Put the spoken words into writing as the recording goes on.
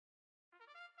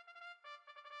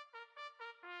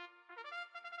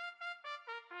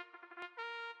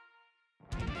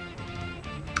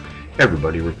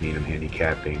Everybody, Rick Needham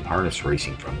handicapping harness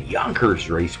racing from Yonkers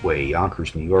Raceway,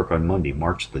 Yonkers, New York on Monday,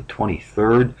 March the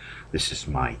 23rd. This is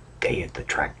my day at the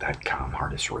track.com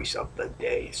harness race of the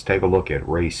day. Let's take a look at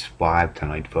race 5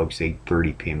 tonight, folks,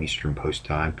 8:30 p.m. Eastern Post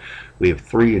Time. We have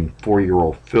 3- and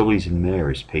 4-year-old fillies and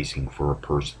mares pacing for a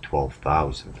purse of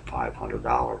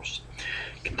 $12,500.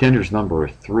 Contenders number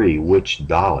 3, Witch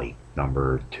Dolly.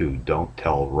 Number 2, Don't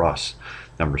Tell Russ.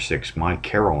 Number 6, My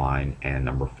Caroline. And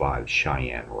number 5,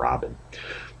 Cheyenne Robin.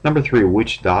 Number 3,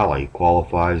 Witch Dolly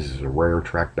qualifies as a rare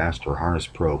Trackmaster Harness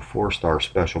Pro 4-star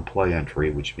special play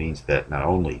entry, which means that not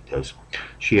only does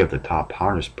she have the top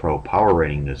Harness Pro power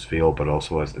rating in this field, but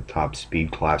also has the top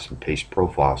speed class and pace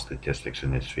profile statistics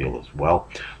in this field as well.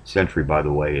 This entry, by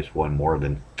the way, has won more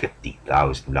than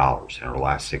 $50,000 in her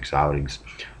last 6 outings,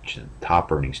 which is the top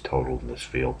earnings total in this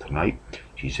field tonight.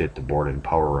 She's hit the board in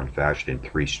power run fashion in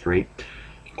 3 straight,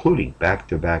 including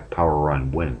back-to-back power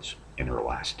run wins in her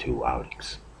last 2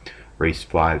 outings. Race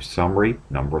 5 summary,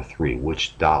 number 3,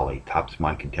 Witch Dolly, tops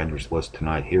my contenders list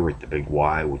tonight here at the Big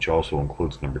Y, which also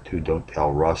includes number 2, Don't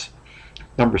Tell Russ,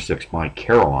 number 6, My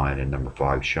Caroline, and number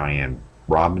 5, Cheyenne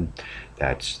Robin.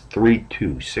 That's 3,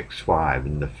 2, 6, 5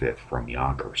 in the 5th from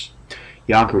Yonkers.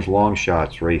 Yonkers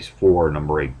Longshots, race 4,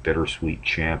 number 8, Bittersweet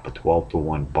Champ, a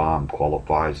 12-to-1 bomb,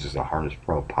 qualifies as a Harness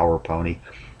Pro power pony,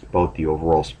 both the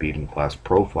overall speed and class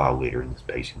profile leader in this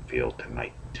pacing field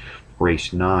tonight.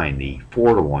 Race 9, the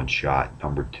 4-to-1 shot,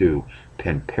 number 2,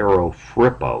 Penpero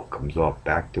Frippo, comes off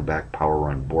back-to-back power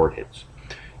run board hits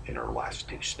in her last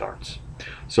 2 starts.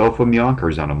 So from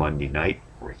Yonkers on a Monday night,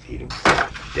 Rick Needham,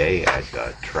 day at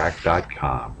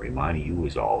track.com, reminding you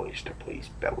as always to please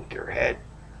bet with your head,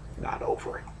 not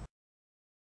over it.